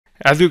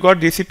As we got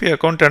GCP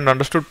account and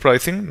understood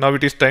pricing, now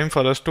it is time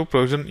for us to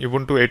provision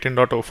Ubuntu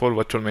 18.04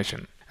 virtual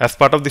machine. As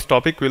part of this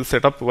topic, we will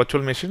set up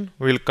virtual machine.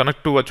 We will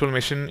connect to virtual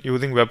machine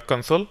using web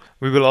console.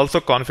 We will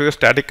also configure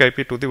static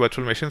IP to the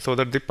virtual machine so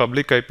that the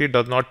public IP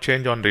does not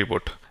change on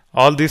reboot.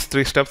 All these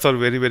three steps are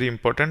very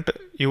important.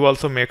 You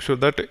also make sure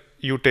that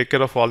you take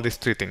care of all these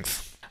three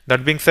things.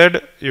 That being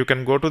said, you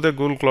can go to the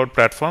Google Cloud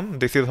platform.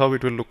 This is how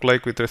it will look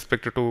like with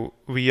respect to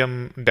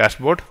VM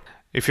dashboard.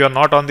 If you are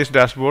not on this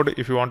dashboard,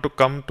 if you want to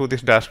come to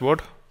this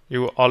dashboard,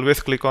 you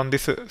always click on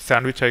this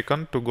sandwich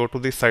icon to go to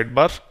the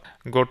sidebar,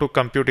 go to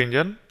compute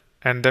engine,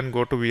 and then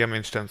go to VM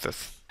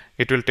instances.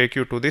 It will take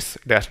you to this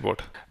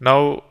dashboard.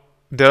 Now,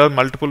 there are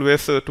multiple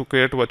ways to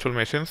create virtual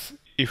machines.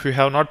 If you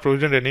have not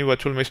provisioned any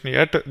virtual machine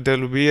yet, there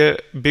will be a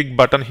big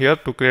button here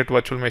to create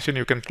virtual machine.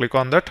 You can click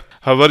on that.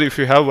 However, if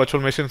you have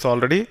virtual machines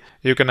already,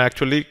 you can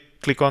actually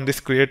click on this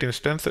create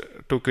instance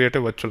to create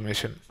a virtual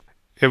machine.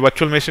 A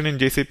virtual machine in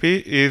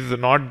GCP is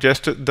not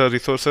just the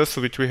resources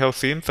which we have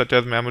seen, such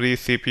as memory,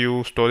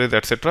 CPU, storage,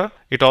 etc.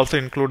 It also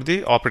includes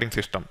the operating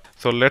system.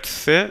 So let's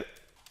say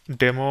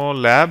demo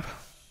lab.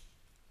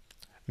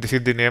 This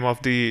is the name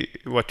of the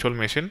virtual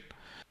machine.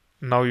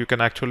 Now you can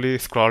actually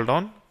scroll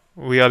down.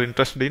 We are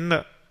interested in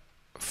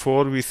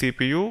 4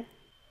 vCPU,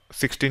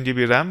 16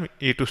 GB RAM,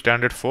 E2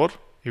 standard 4.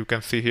 You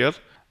can see here.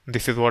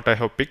 This is what I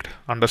have picked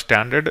under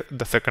standard.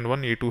 The second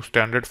one, E2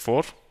 standard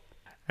 4.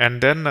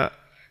 And then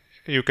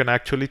you can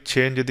actually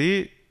change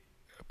the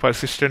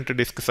persistent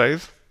disk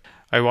size.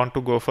 I want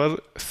to go for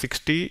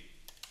 60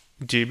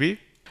 GB.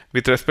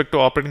 With respect to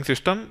operating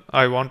system,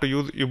 I want to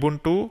use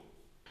Ubuntu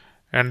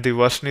and the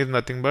version is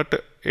nothing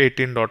but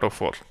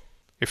 18.04.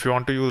 If you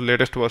want to use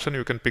latest version,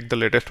 you can pick the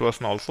latest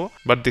version also,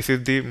 but this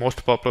is the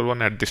most popular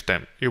one at this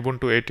time,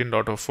 Ubuntu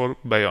 18.04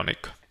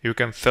 Bionic. You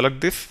can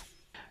select this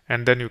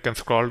and then you can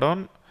scroll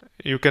down.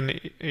 You can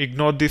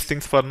ignore these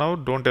things for now.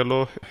 Don't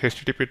allow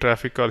HTTP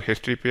traffic or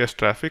HTTPS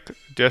traffic.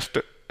 Just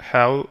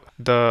have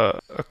the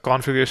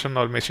configuration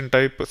or machine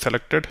type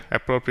selected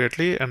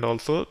appropriately and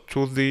also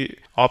choose the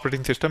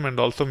operating system and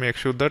also make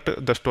sure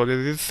that the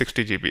storage is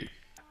 60 GB.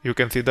 You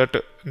can see that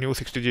new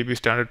 60 GB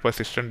standard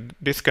persistent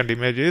disk and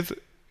image is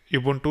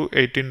Ubuntu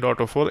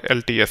 18.04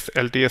 LTS.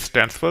 LTS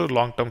stands for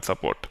long-term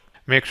support.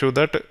 Make sure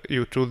that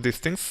you choose these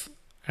things.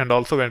 And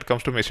also when it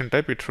comes to machine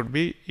type, it should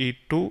be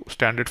E2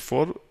 standard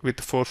 4 with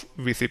 4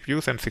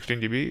 vCPUs and 16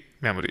 GB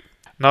memory.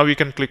 Now we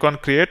can click on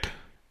create.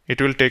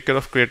 It will take care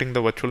of creating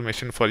the virtual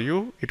machine for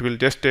you. It will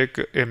just take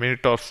a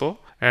minute or so.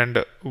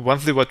 And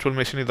once the virtual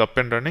machine is up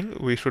and running,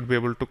 we should be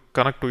able to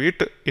connect to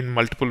it in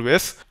multiple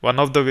ways. One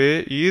of the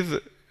way is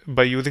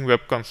by using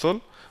web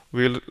console.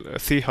 We'll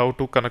see how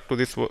to connect to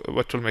this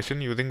virtual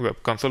machine using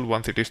web console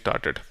once it is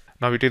started.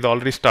 Now it is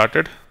already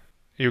started.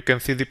 You can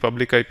see the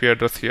public IP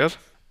address here.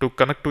 To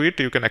connect to it,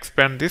 you can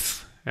expand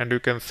this and you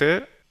can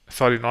say,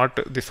 sorry, not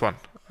this one.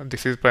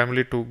 This is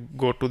primarily to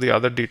go to the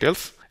other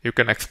details. You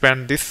can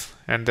expand this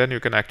and then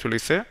you can actually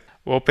say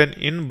open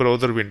in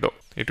browser window.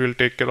 It will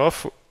take care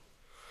of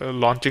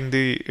launching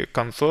the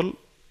console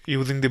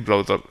using the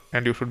browser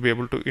and you should be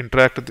able to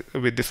interact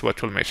with this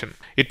virtual machine.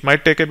 It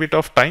might take a bit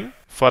of time.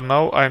 For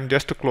now, I am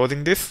just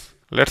closing this.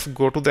 Let's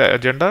go to the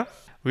agenda.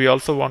 We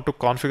also want to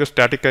configure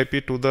static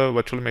IP to the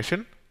virtual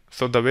machine.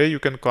 So the way you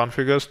can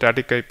configure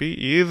static IP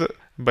is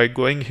by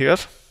going here.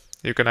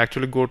 You can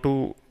actually go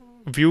to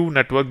view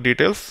network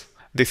details.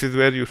 This is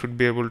where you should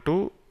be able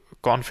to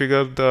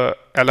configure the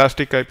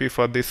elastic IP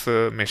for this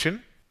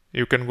machine.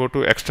 You can go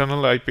to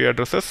external IP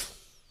addresses.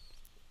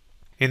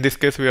 In this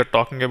case, we are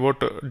talking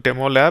about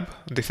demo lab.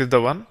 This is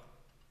the one.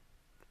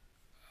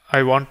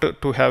 I want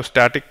to have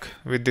static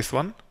with this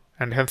one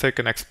and hence I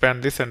can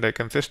expand this and I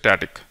can say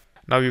static.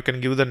 Now you can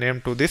give the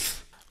name to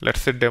this.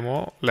 Let's say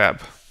demo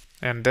lab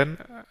and then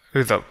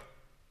reserve.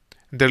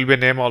 There will be a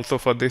name also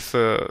for this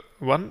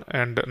one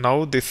and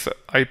now this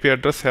IP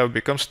address have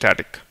become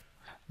static.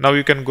 Now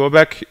you can go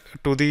back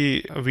to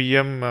the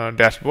VM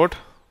dashboard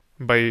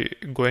by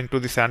going to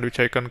the sandwich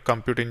icon,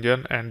 compute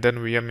engine and then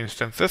VM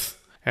instances.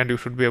 And you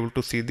should be able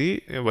to see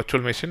the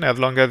virtual machine. As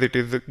long as it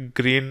is a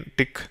green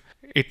tick,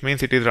 it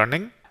means it is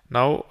running.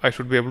 Now I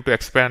should be able to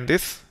expand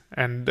this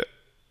and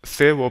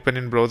save open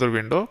in browser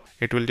window.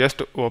 It will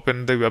just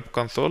open the web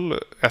console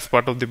as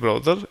part of the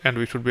browser and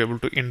we should be able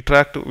to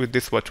interact with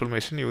this virtual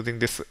machine using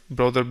this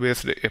browser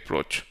based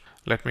approach.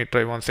 Let me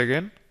try once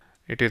again.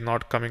 It is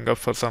not coming up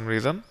for some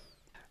reason.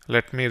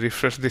 Let me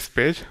refresh this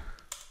page.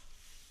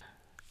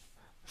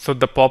 So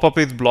the pop-up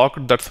is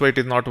blocked. That's why it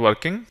is not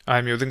working. I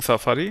am using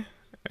Safari.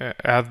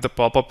 As the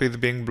pop-up is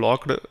being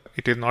blocked,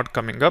 it is not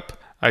coming up.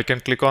 I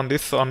can click on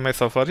this on my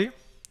Safari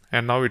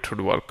and now it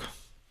should work.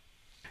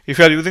 If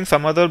you are using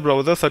some other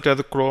browser such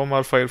as Chrome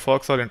or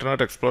Firefox or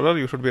Internet Explorer,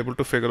 you should be able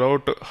to figure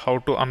out how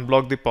to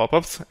unblock the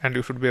pop-ups and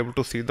you should be able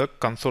to see the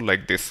console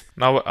like this.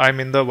 Now I'm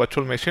in the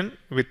virtual machine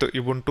with the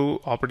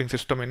Ubuntu operating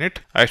system in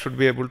it. I should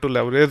be able to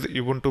leverage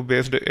Ubuntu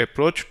based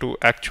approach to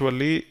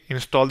actually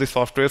install the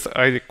softwares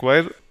I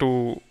require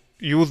to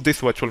use this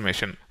virtual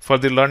machine. For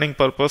the learning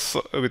purpose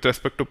with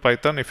respect to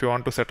Python, if you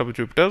want to set up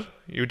Jupyter,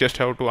 you just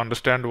have to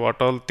understand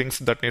what all things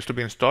that needs to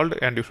be installed,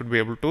 and you should be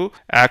able to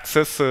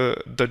access the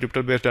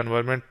Jupyter based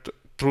environment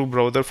through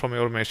browser from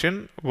your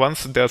machine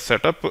once they are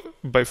set up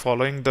by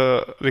following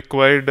the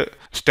required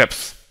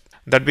steps.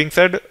 That being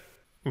said,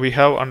 we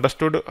have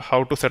understood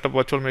how to set up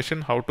virtual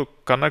machine, how to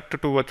connect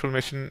to virtual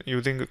machine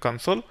using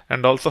console,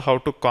 and also how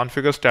to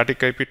configure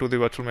static IP to the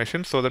virtual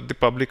machine so that the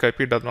public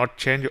IP does not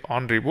change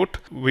on reboot.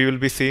 We will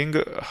be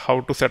seeing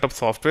how to set up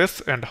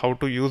softwares and how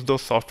to use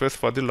those softwares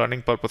for the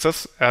learning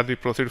purposes as we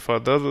proceed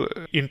further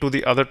into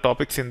the other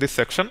topics in this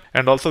section.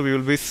 And also we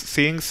will be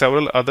seeing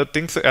several other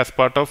things as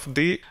part of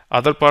the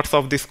other parts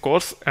of this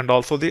course and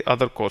also the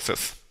other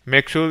courses.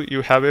 Make sure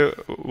you have a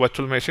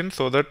virtual machine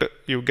so that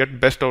you get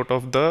best out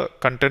of the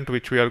content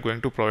which we are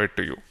going to provide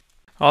to you.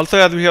 Also,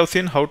 as we have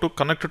seen how to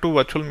connect to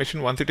virtual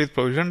machine once it is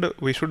provisioned,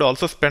 we should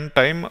also spend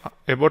time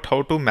about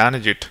how to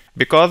manage it,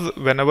 because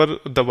whenever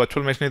the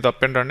virtual machine is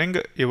up and running,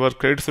 your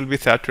credits will be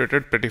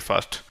saturated pretty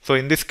fast. So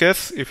in this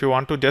case, if you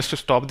want to just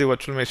stop the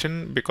virtual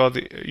machine because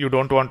you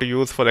don't want to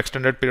use for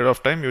extended period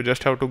of time, you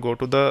just have to go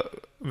to the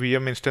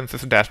VM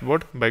instances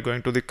dashboard by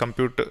going to the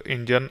compute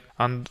engine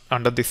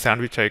under the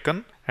sandwich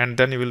icon, and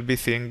then you will be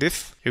seeing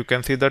this. You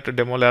can see that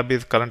demo lab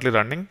is currently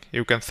running.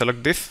 You can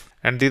select this,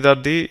 and these are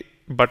the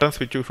buttons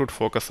which you should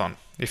focus on.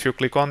 If you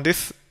click on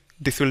this,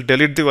 this will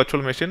delete the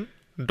virtual machine.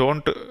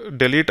 Don't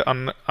delete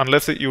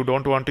unless you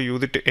don't want to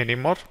use it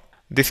anymore.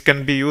 This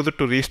can be used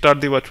to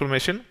restart the virtual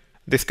machine.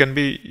 This can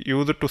be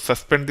used to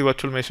suspend the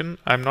virtual machine.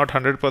 I'm not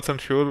 100%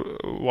 sure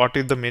what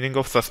is the meaning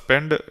of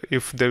suspend,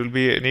 if there will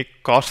be any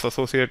costs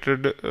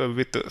associated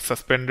with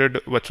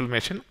suspended virtual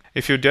machine.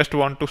 If you just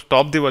want to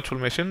stop the virtual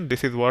machine,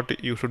 this is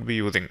what you should be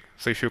using.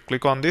 So if you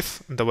click on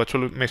this, the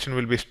virtual machine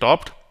will be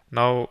stopped.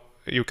 Now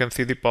you can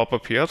see the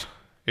pop-up here.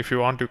 If you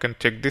want, you can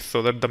check this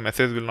so that the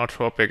message will not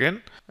show up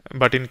again.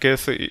 But in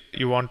case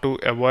you want to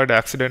avoid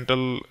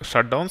accidental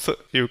shutdowns,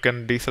 you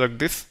can deselect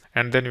this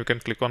and then you can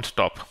click on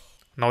stop.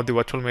 Now the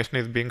virtual machine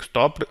is being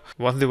stopped.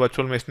 Once the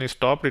virtual machine is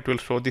stopped, it will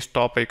show the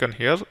stop icon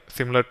here,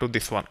 similar to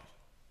this one.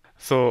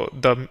 So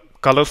the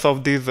colors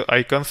of these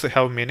icons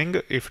have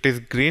meaning. If it is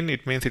green,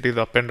 it means it is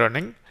up and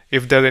running.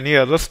 If there are any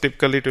errors,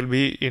 typically it will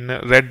be in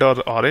red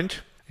or orange.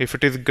 If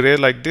it is gray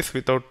like this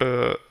without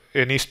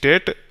any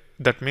state,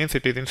 that means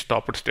it is in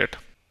stopped state.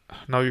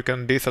 Now you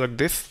can deselect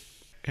this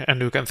and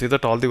you can see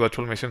that all the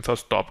virtual machines are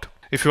stopped.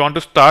 If you want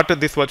to start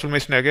this virtual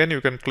machine again, you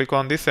can click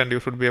on this and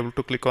you should be able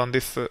to click on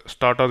this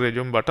start or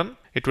resume button.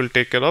 It will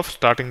take care of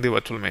starting the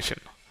virtual machine.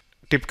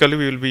 Typically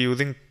we will be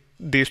using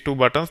these two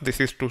buttons. This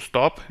is to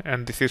stop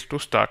and this is to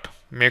start.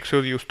 Make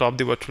sure you stop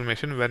the virtual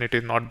machine when it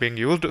is not being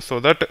used so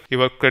that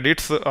your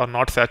credits are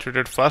not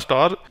saturated fast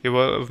or you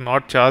are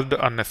not charged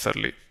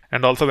unnecessarily.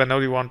 And also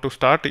whenever you want to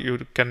start,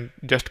 you can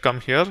just come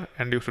here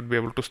and you should be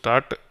able to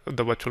start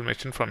the virtual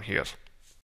machine from here.